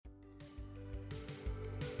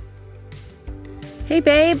Hey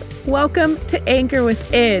babe, welcome to Anchor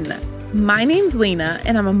Within. My name's Lena,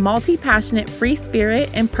 and I'm a multi-passionate free spirit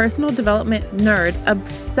and personal development nerd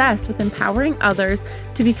obsessed with empowering others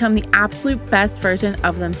to become the absolute best version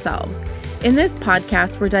of themselves. In this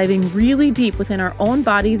podcast, we're diving really deep within our own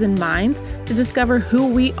bodies and minds to discover who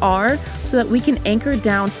we are so that we can anchor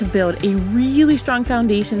down to build a really strong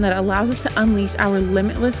foundation that allows us to unleash our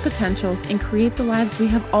limitless potentials and create the lives we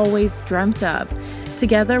have always dreamt of.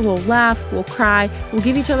 Together, we'll laugh, we'll cry, we'll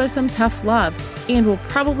give each other some tough love, and we'll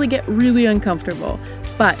probably get really uncomfortable.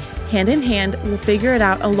 But hand in hand, we'll figure it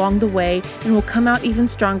out along the way, and we'll come out even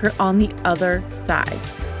stronger on the other side.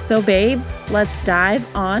 So babe, let's dive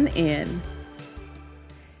on in.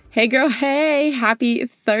 Hey girl, hey, happy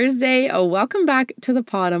Thursday. Welcome back to the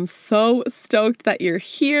pod. I'm so stoked that you're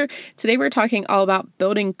here. Today we're talking all about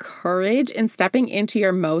building courage and stepping into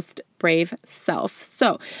your most brave self.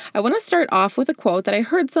 So I want to start off with a quote that I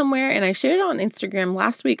heard somewhere and I shared it on Instagram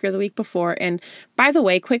last week or the week before. And by the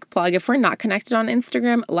way, quick plug, if we're not connected on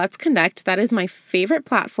Instagram, let's connect. That is my favorite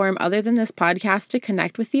platform other than this podcast to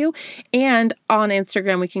connect with you. And on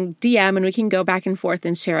Instagram, we can DM and we can go back and forth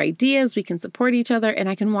and share ideas. We can support each other and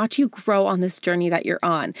I can watch you grow on this journey that you're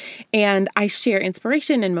on. And I share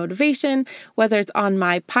inspiration and motivation, whether it's on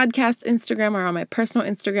my podcast Instagram or on my personal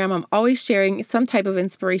Instagram. I'm always sharing some type of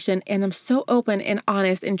inspiration. And I'm so open and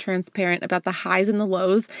honest and transparent about the highs and the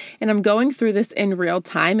lows. And I'm going through this in real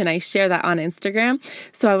time. And I share that on Instagram.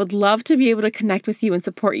 So I would love to be able to connect with you and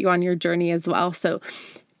support you on your journey as well. So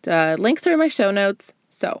the links are in my show notes.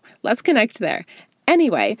 So let's connect there.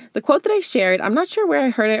 Anyway, the quote that I shared, I'm not sure where I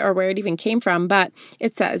heard it or where it even came from, but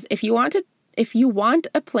it says, if you want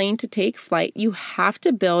a plane to take flight, you have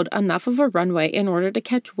to build enough of a runway in order to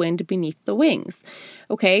catch wind beneath the wings.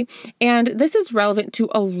 Okay. And this is relevant to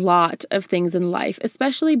a lot of things in life,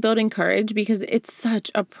 especially building courage because it's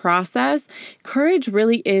such a process. Courage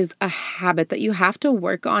really is a habit that you have to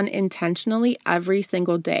work on intentionally every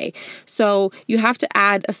single day. So you have to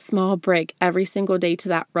add a small break every single day to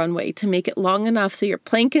that runway to make it long enough so your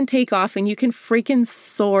plane can take off and you can freaking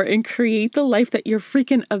soar and create the life that you're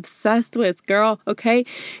freaking obsessed with, girl. Okay.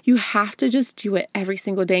 You have to just do it every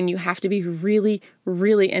single day and you have to be really,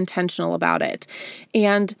 really intentional about it.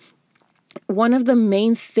 And one of the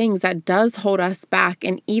main things that does hold us back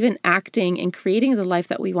in even acting and creating the life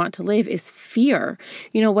that we want to live is fear.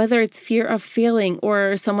 You know, whether it's fear of failing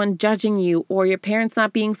or someone judging you or your parents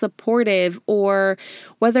not being supportive, or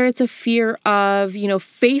whether it's a fear of,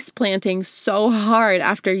 face planting so hard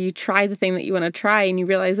after you try the thing that you want to try and you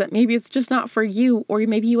realize that maybe it's just not for you, or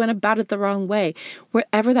maybe you went about it the wrong way.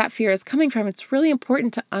 Wherever that fear is coming from, it's really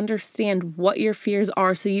important to understand what your fears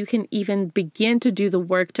are so you can even begin to do the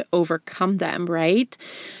work to overcome them, right?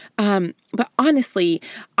 But honestly,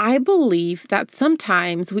 I believe that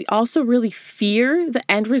sometimes we also really fear the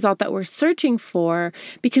end result that we're searching for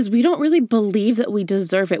because we don't really believe that we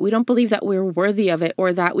deserve it. We don't believe that we're worthy of it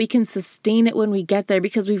or that we can sustain it when we get there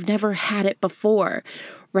because we've never had it before,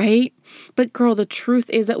 right? But girl, the truth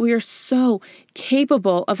is that we are so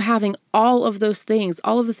capable of having all of those things,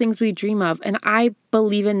 all of the things we dream of. And I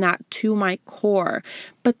believe in that to my core.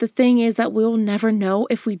 But the thing is that we'll never know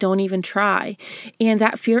if we don't even try. And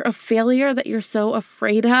that fear of failure that you're so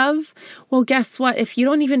afraid of, well, guess what? If you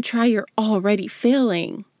don't even try, you're already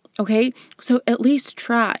failing. Okay, so at least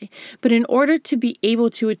try. But in order to be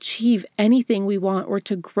able to achieve anything we want or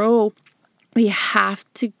to grow, we have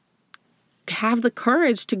to have the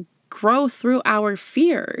courage to grow through our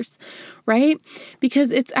fears, right?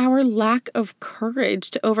 Because it's our lack of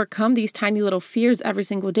courage to overcome these tiny little fears every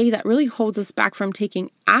single day that really holds us back from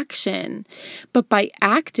taking action. But by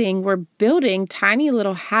acting, we're building tiny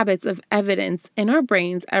little habits of evidence in our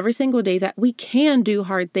brains every single day that we can do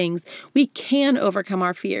hard things. We can overcome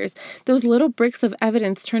our fears. Those little bricks of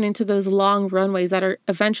evidence turn into those long runways that are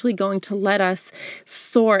eventually going to let us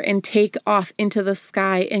soar and take off into the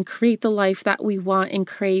sky and create the life that we want and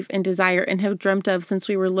crave and desire and have dreamt of since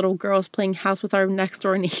we were little girls playing house with our next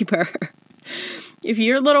door neighbor. If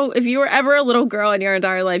you were ever a little girl in your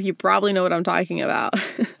entire life, you probably know what I'm talking about.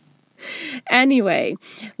 Anyway,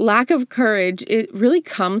 lack of courage, it really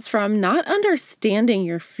comes from not understanding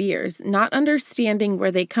your fears, not understanding where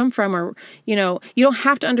they come from, or, you don't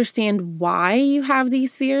have to understand why you have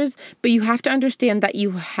these fears, but you have to understand that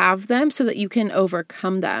you have them so that you can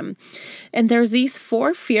overcome them. And there's these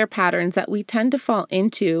 4 fear patterns that we tend to fall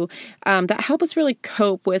into that help us really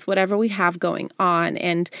cope with whatever we have going on.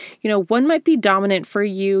 And, one might be dominant for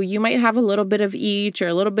you. You might have a little bit of each or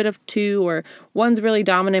a little bit of 2, or one's really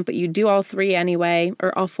dominant, but you do all 3 anyway,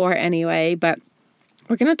 or all 4 anyway. But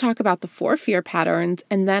we're going to talk about the 4 fear patterns,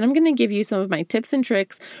 and then I'm going to give you some of my tips and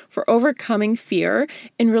tricks for overcoming fear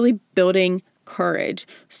and really building courage.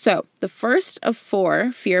 So the first of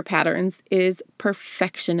 4 fear patterns is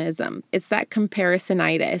perfectionism. It's that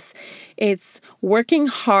comparisonitis. It's working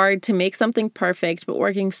hard to make something perfect, but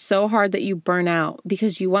working so hard that you burn out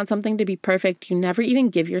because you want something to be perfect. You never even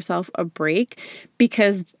give yourself a break,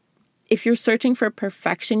 because if you're searching for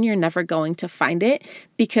perfection, you're never going to find it,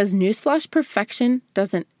 because newsflash, perfection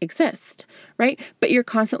doesn't exist, right? But you're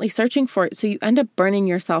constantly searching for it. So you end up burning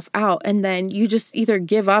yourself out, and then you just either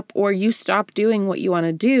give up or you stop doing what you want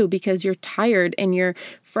to do because you're tired and you're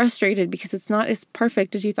frustrated because it's not as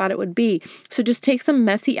perfect as you thought it would be. So just take some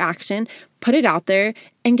messy action, put it out there,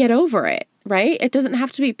 and get over it, right? It doesn't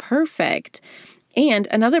have to be perfect. And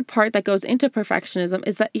another part that goes into perfectionism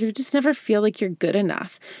is that you just never feel like you're good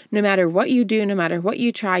enough. No matter what you do, no matter what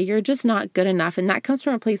you try, you're just not good enough. And that comes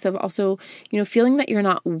from a place of also, feeling that you're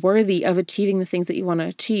not worthy of achieving the things that you want to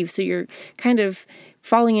achieve. So you're kind of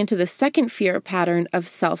falling into the second fear pattern of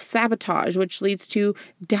self-sabotage, which leads to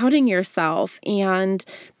doubting yourself and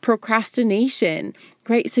procrastination,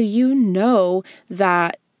 right? So you know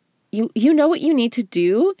that you know what you need to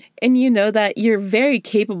do, and you know that you're very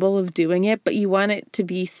capable of doing it, but you want it to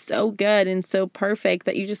be so good and so perfect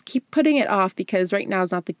that you just keep putting it off because right now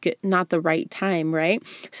is not the right time, right?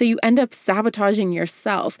 So you end up sabotaging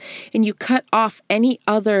yourself, and you cut off any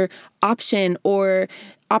other option or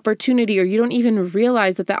opportunity, or you don't even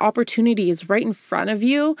realize that that opportunity is right in front of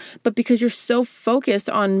you, but because you're so focused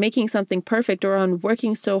on making something perfect or on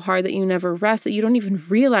working so hard that you never rest, that you don't even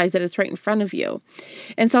realize that it's right in front of you.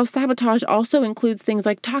 And self-sabotage also includes things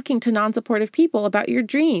like talking to non-supportive people about your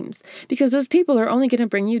dreams, because those people are only going to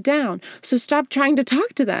bring you down. So stop trying to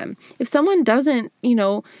talk to them. If someone doesn't,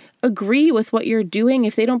 agree with what you're doing,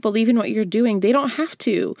 if they don't believe in what you're doing, they don't have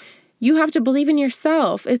to. You have to believe in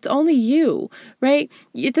yourself. It's only you, right?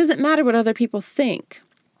 It doesn't matter what other people think.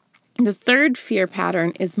 The third fear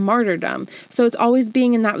pattern is martyrdom. So it's always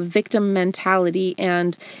being in that victim mentality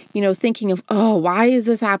and, thinking of, oh, why is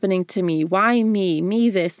this happening to me? Why me? Me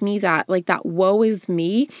this, me that. Like that woe is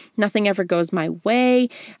me. Nothing ever goes my way.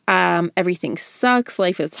 Everything sucks.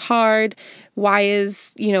 Life is hard. Why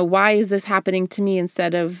is this happening to me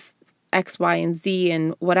instead of X, Y, and Z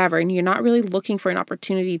and whatever, and you're not really looking for an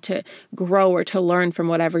opportunity to grow or to learn from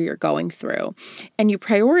whatever you're going through. And you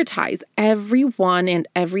prioritize everyone and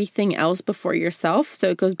everything else before yourself. So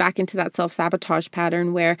it goes back into that self-sabotage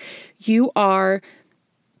pattern where you are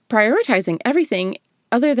prioritizing everything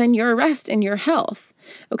other than your rest and your health,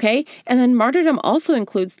 okay? And then martyrdom also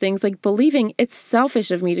includes things like believing it's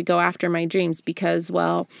selfish of me to go after my dreams because,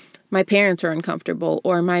 well, my parents are uncomfortable,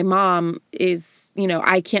 or my mom is,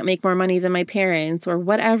 I can't make more money than my parents, or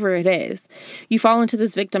whatever it is. You fall into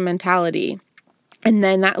this victim mentality. And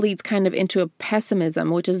then that leads kind of into a pessimism,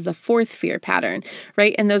 which is the fourth fear pattern,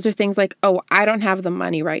 right? And those are things like, oh, I don't have the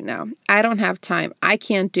money right now. I don't have time. I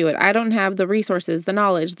can't do it. I don't have the resources, the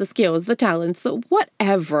knowledge, the skills, the talents, the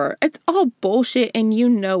whatever. It's all bullshit, and you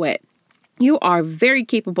know it. You are very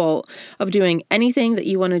capable of doing anything that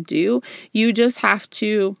you want to do. You just have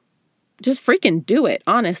to just freaking do it,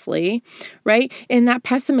 honestly, right? And that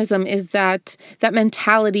pessimism is that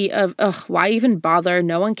mentality of, ugh, why even bother?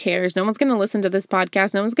 No one cares. No one's going to listen to this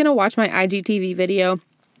podcast. No one's going to watch my IGTV video.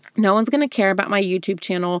 No one's going to care about my YouTube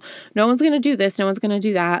channel. No one's going to do this. No one's going to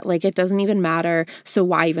do that. Like, it doesn't even matter. So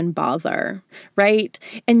why even bother, right?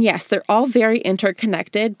 And yes, they're all very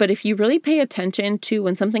interconnected. But if you really pay attention to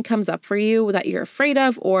when something comes up for you that you're afraid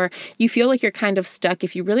of, or you feel like you're kind of stuck,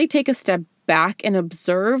 if you really take a step back and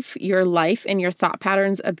observe your life and your thought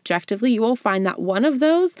patterns objectively, you will find that one of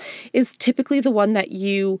those is typically the one that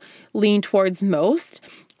you lean towards most.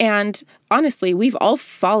 And honestly, we've all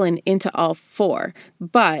fallen into all 4,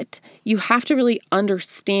 but you have to really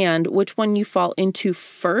understand which one you fall into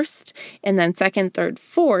first, and then second, third,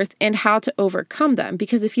 fourth, and how to overcome them.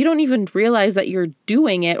 Because if you don't even realize that you're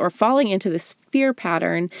doing it or falling into this fear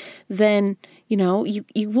pattern, then you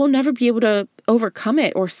will never be able to overcome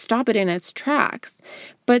it or stop it in its tracks.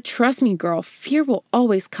 But trust me, girl, fear will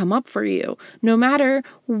always come up for you, no matter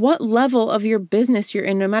what level of your business you're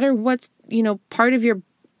in, no matter what, part of your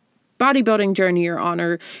bodybuilding journey you're on,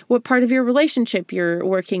 or what part of your relationship you're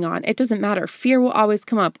working on. It doesn't matter. Fear will always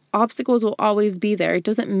come up. Obstacles will always be there. It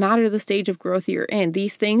doesn't matter the stage of growth you're in.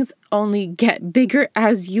 These things only get bigger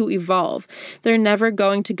as you evolve. They're never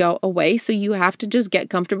going to go away. So you have to just get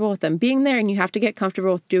comfortable with them being there, and you have to get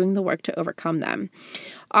comfortable with doing the work to overcome them.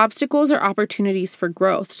 Obstacles are opportunities for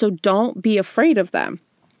growth. So don't be afraid of them.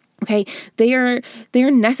 Okay. They are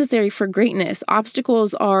necessary for greatness.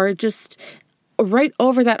 Obstacles are just right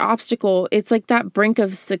over that obstacle. It's like that brink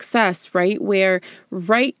of success, right? Where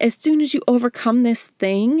right as soon as you overcome this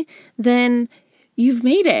thing, then you've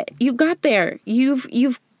made it. You got there.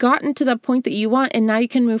 You've gotten to the point that you want, and now you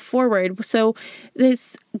can move forward. So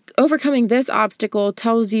this overcoming this obstacle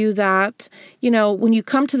tells you that, when you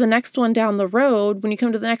come to the next one down the road, when you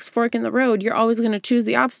come to the next fork in the road, you're always going to choose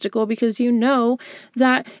the obstacle because you know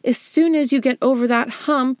that as soon as you get over that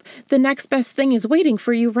hump, the next best thing is waiting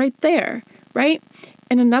for you right there, right?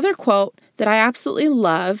 And another quote that I absolutely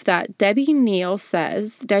love that Debbie Neal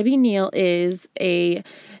says. Debbie Neal is a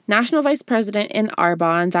national vice president in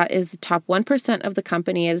Arbonne. That is the top 1% of the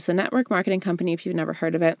company. It is a network marketing company if you've never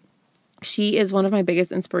heard of it. She is one of my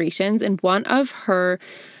biggest inspirations. And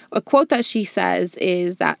a quote that she says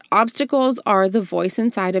is that obstacles are the voice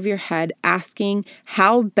inside of your head asking,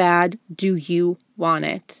 how bad do you want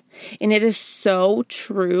it? And it is so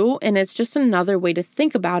true. And it's just another way to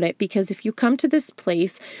think about it, because if you come to this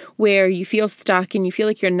place where you feel stuck and you feel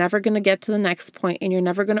like you're never going to get to the next point and you're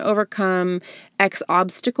never going to overcome X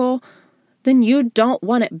obstacle, then you don't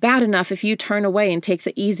want it bad enough if you turn away and take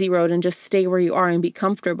the easy road and just stay where you are and be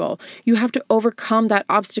comfortable. You have to overcome that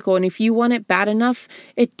obstacle. And if you want it bad enough,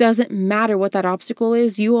 it doesn't matter what that obstacle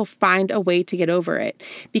is, you will find a way to get over it.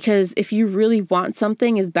 Because if you really want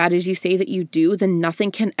something as bad as you say that you do, then nothing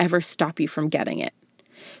can ever stop you from getting it.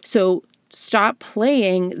 So stop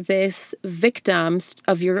playing this victim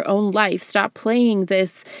of your own life. Stop playing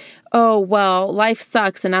this, oh, well, life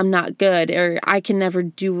sucks and I'm not good, or I can never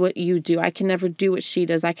do what you do. I can never do what she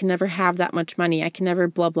does. I can never have that much money. I can never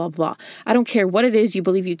blah, blah, blah. I don't care what it is you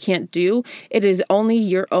believe you can't do. It is only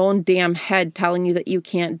your own damn head telling you that you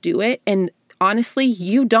can't do it. And honestly,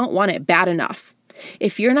 you don't want it bad enough.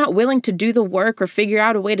 If you're not willing to do the work or figure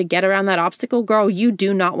out a way to get around that obstacle, girl, you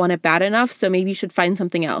do not want it bad enough. So maybe you should find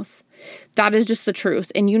something else. That is just the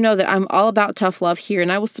truth. And you know that I'm all about tough love here,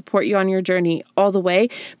 and I will support you on your journey all the way.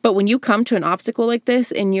 But when you come to an obstacle like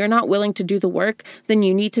this and you're not willing to do the work, then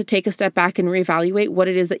you need to take a step back and reevaluate what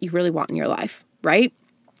it is that you really want in your life, right?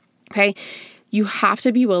 Okay. You have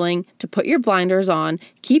to be willing to put your blinders on,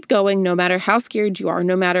 keep going no matter how scared you are,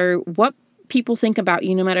 no matter what people think about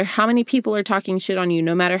you, no matter how many people are talking shit on you,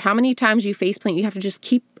 no matter how many times you faceplant, you have to just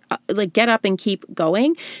get up and keep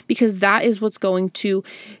going, because that is what's going to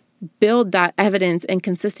build that evidence and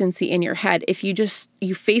consistency in your head. If you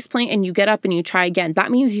faceplant and you get up and you try again,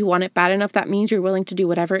 that means you want it bad enough. That means you're willing to do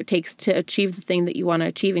whatever it takes to achieve the thing that you want to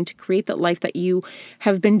achieve and to create that life that you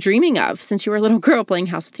have been dreaming of since you were a little girl playing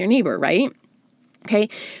house with your neighbor, right? Okay.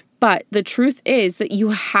 But the truth is that you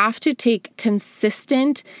have to take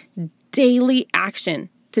consistent daily action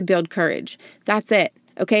to build courage. That's it.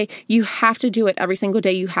 Okay. You have to do it every single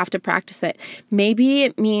day. You have to practice it. Maybe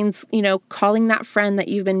it means, calling that friend that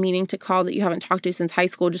you've been meaning to call that you haven't talked to since high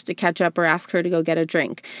school just to catch up or ask her to go get a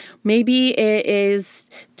drink. Maybe it is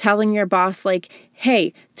telling your boss like,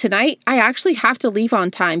 hey, tonight I actually have to leave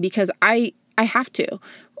on time because I have to,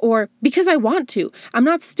 or because I want to. I'm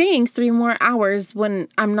not staying 3 more hours when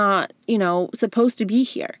I'm not, supposed to be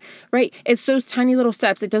here, right? It's those tiny little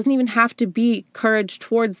steps. It doesn't even have to be courage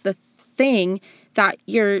towards the thing that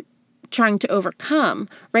you're trying to overcome,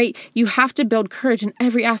 right? You have to build courage in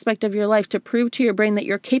every aspect of your life to prove to your brain that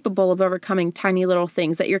you're capable of overcoming tiny little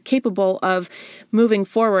things, that you're capable of moving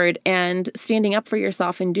forward and standing up for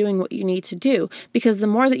yourself and doing what you need to do. Because the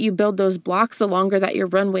more that you build those blocks, the longer that your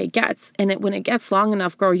runway gets. And when it gets long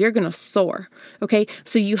enough, girl, you're going to soar. Okay.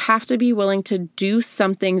 So you have to be willing to do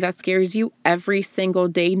something that scares you every single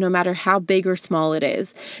day, no matter how big or small it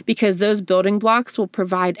is, because those building blocks will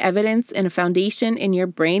provide evidence and a foundation in your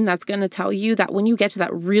brain that's going to tell you that when you get to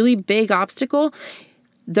that really big obstacle,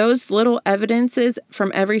 those little evidences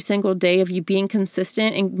from every single day of you being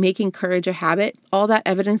consistent and making courage a habit, all that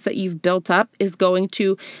evidence that you've built up is going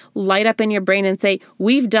to light up in your brain and say,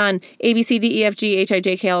 we've done A, B, C, D, E, F, G, H, I,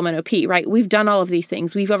 J, K, L, M, N, O, P, right? We've done all of these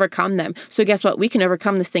things. We've overcome them. So guess what? We can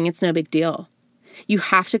overcome this thing. It's no big deal. You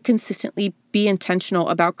have to consistently be intentional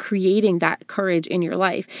about creating that courage in your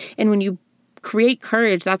life. And when you create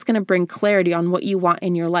courage, that's going to bring clarity on what you want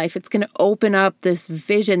in your life. It's going to open up this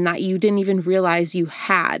vision that you didn't even realize you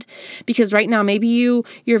had. Because right now, maybe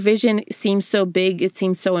your vision seems so big, it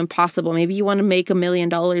seems so impossible. Maybe you want to make $1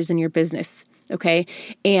 million in your business. Okay.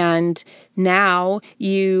 And now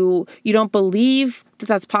you don't believe that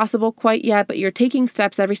that's possible quite yet, but you're taking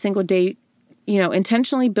steps every single day,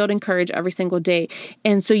 intentionally building courage every single day.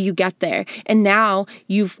 And so you get there. And now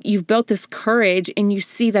you've built this courage and you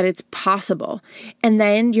see that it's possible. And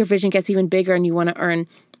then your vision gets even bigger and you want to earn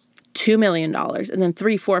 $2 million and then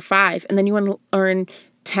 3, 4, 5. And then you want to earn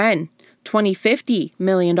 10, 20, $50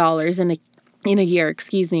 million in a year,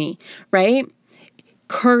 right?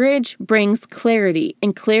 Courage brings clarity,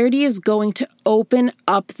 and clarity is going to open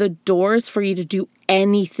up the doors for you to do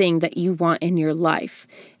anything that you want in your life.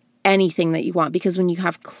 Anything that you want. Because when you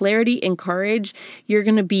have clarity and courage, you're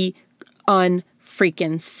going to be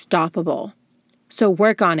unfreaking stoppable. So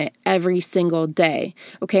work on it every single day.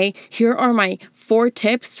 Okay? Here are my 4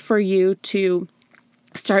 tips for you to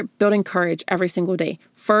start building courage every single day.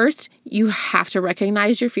 First, you have to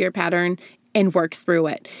recognize your fear pattern and work through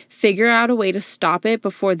it. Figure out a way to stop it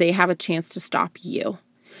before they have a chance to stop you.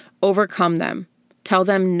 Overcome them. Tell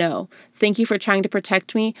them no. Thank you for trying to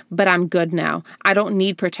protect me, but I'm good now. I don't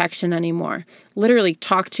need protection anymore. Literally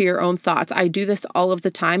talk to your own thoughts. I do this all of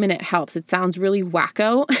the time and it helps. It sounds really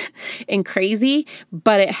wacko and crazy,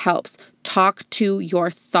 but it helps. Talk to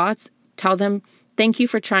your thoughts. Tell them, thank you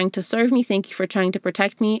for trying to serve me. Thank you for trying to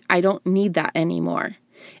protect me. I don't need that anymore.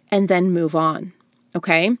 And then move on.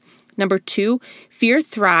 Okay? Number 2, fear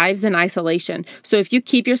thrives in isolation. So if you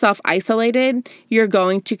keep yourself isolated, you're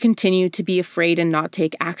going to continue to be afraid and not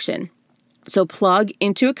take action. So plug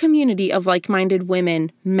into a community of like-minded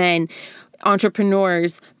women, men,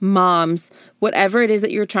 entrepreneurs, moms, whatever it is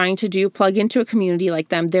that you're trying to do, plug into a community like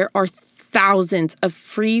them. There are thousands of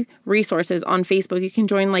free resources on Facebook. You can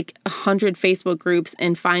join like 100 Facebook groups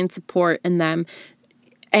and find support in them.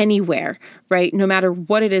 Anywhere, right? No matter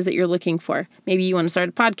what it is that you're looking for. Maybe you want to start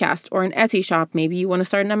a podcast or an Etsy shop. Maybe you want to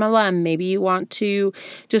start an MLM. Maybe you want to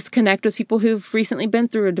just connect with people who've recently been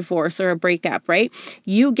through a divorce or a breakup, right?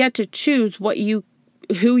 You get to choose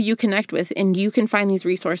who you connect with, and you can find these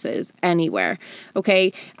resources anywhere.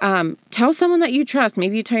 Okay. Tell someone that you trust.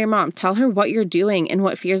 Maybe you tell your mom, tell her what you're doing and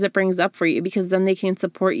what fears it brings up for you, because then they can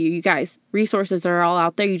support you. You guys, resources are all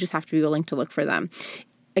out there. You just have to be willing to look for them.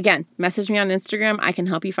 Again, message me on Instagram. I can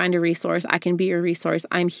help you find a resource. I can be your resource.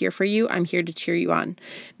 I'm here for you. I'm here to cheer you on.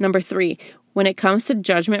 Number 3, when it comes to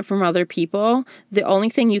judgment from other people, the only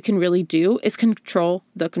thing you can really do is control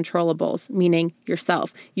the controllables, meaning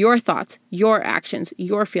yourself, your thoughts, your actions,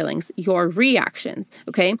 your feelings, your reactions,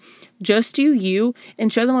 okay? Just do you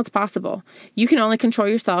and show them what's possible. You can only control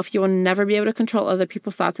yourself. You will never be able to control other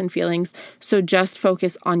people's thoughts and feelings, so just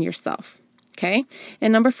focus on yourself, okay?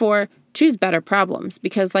 And number 4, choose better problems,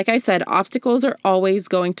 because like I said, obstacles are always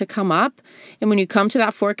going to come up. And when you come to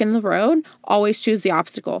that fork in the road, always choose the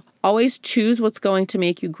obstacle. Always choose what's going to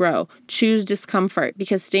make you grow. Choose discomfort,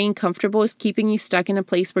 because staying comfortable is keeping you stuck in a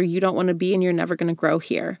place where you don't want to be and you're never going to grow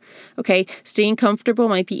here. Okay? Staying comfortable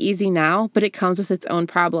might be easy now, but it comes with its own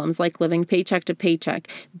problems, like living paycheck to paycheck,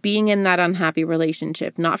 being in that unhappy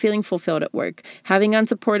relationship, not feeling fulfilled at work, having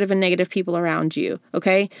unsupportive and negative people around you.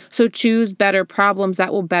 Okay? So choose better problems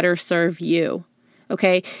that will better serve you.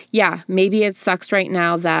 Okay? Yeah, maybe it sucks right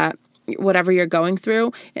now that whatever you're going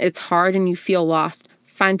through, it's hard and you feel lost.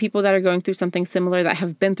 Find people that are going through something similar, that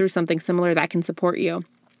have been through something similar, that can support you.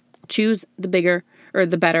 Choose the bigger or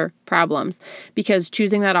the better problems, because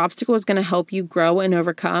choosing that obstacle is going to help you grow and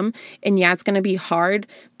overcome. And yeah, it's going to be hard,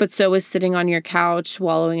 but so is sitting on your couch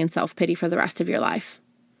wallowing in self-pity for the rest of your life.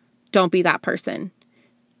 Don't be that person.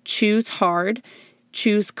 Choose hard,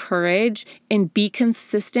 choose courage, and be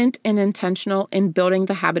consistent and intentional in building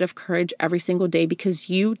the habit of courage every single day,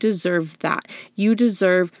 because you deserve that. You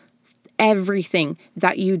deserve everything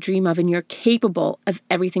that you dream of, and you're capable of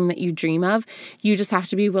everything that you dream of. You just have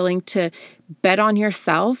to be willing to bet on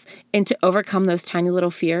yourself and to overcome those tiny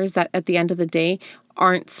little fears that at the end of the day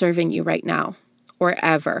aren't serving you right now or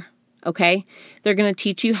ever. Okay? They're going to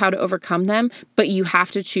teach you how to overcome them, but you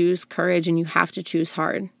have to choose courage and you have to choose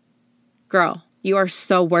hard. Girl, you are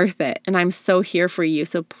so worth it, and I'm so here for you.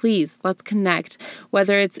 So please, let's connect,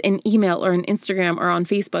 whether it's in email or on Instagram or on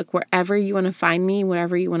Facebook, wherever you want to find me,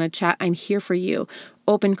 wherever you want to chat, I'm here for you.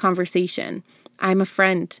 Open conversation. I'm a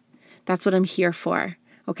friend. That's what I'm here for,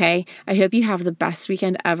 okay? I hope you have the best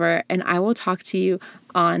weekend ever, and I will talk to you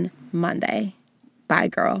on Monday. Bye,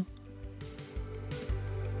 girl.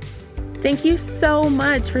 Thank you so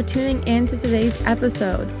much for tuning in to today's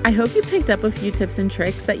episode. I hope you picked up a few tips and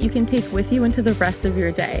tricks that you can take with you into the rest of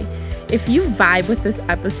your day. If you vibe with this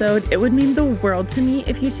episode, it would mean the world to me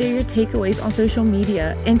if you share your takeaways on social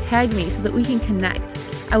media and tag me so that we can connect.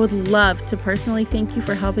 I would love to personally thank you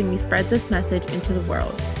for helping me spread this message into the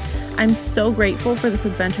world. I'm so grateful for this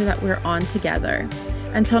adventure that we're on together.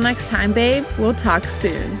 Until next time, babe, we'll talk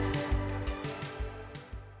soon.